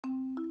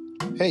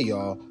Hey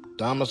y'all,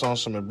 Dom is on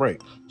summer break,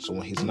 so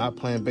when he's not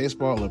playing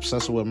baseball or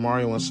obsessing with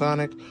Mario and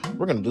Sonic,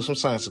 we're gonna do some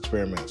science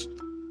experiments.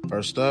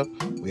 First up,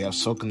 we have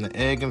soaking the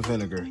egg in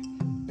vinegar.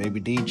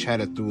 Baby D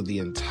chatted through the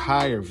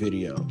entire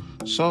video,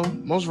 so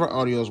most of our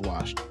audio is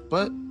washed,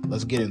 but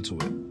let's get into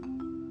it.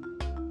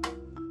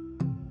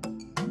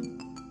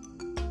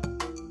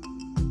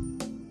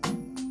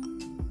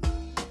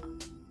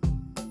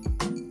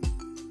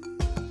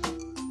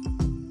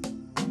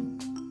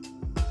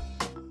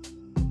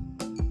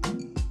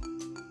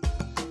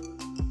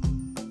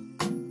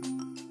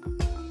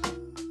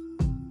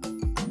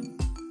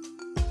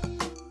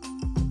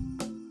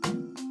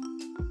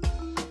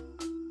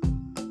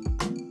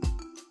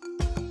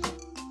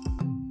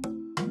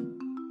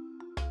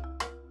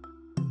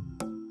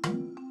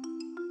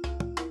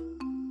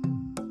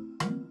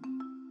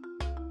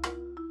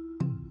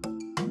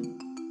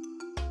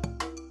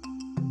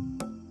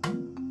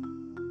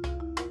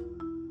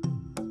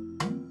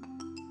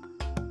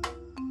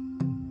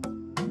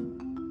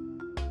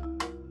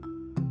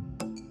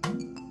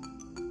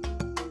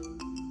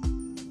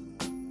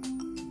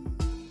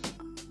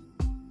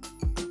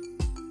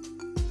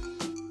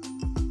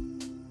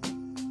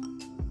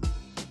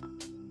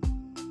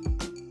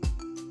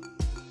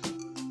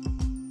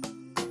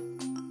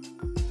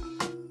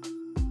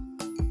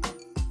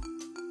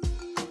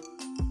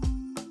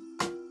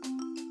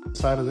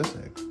 Side of this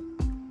egg.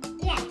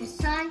 Yeah, the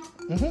side.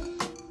 Mm-hmm.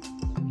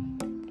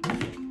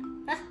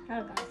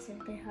 Oh god, it's a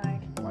bit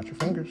hard. Watch your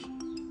fingers.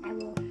 I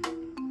will.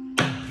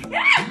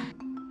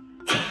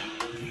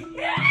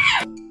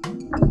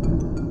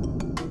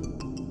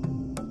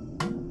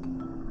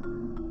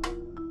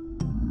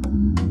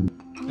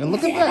 And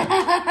look at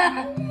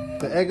that.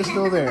 The egg is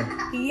still there.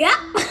 Yep.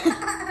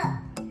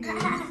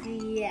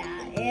 Yeah,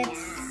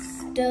 it's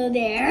still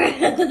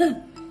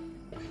there.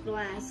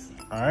 Glass.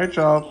 All right,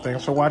 y'all.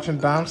 Thanks for watching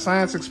Dom's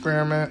science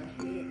experiment.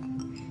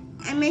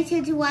 And make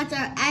sure to watch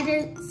our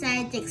other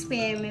science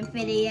experiment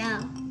video.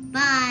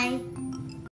 Bye.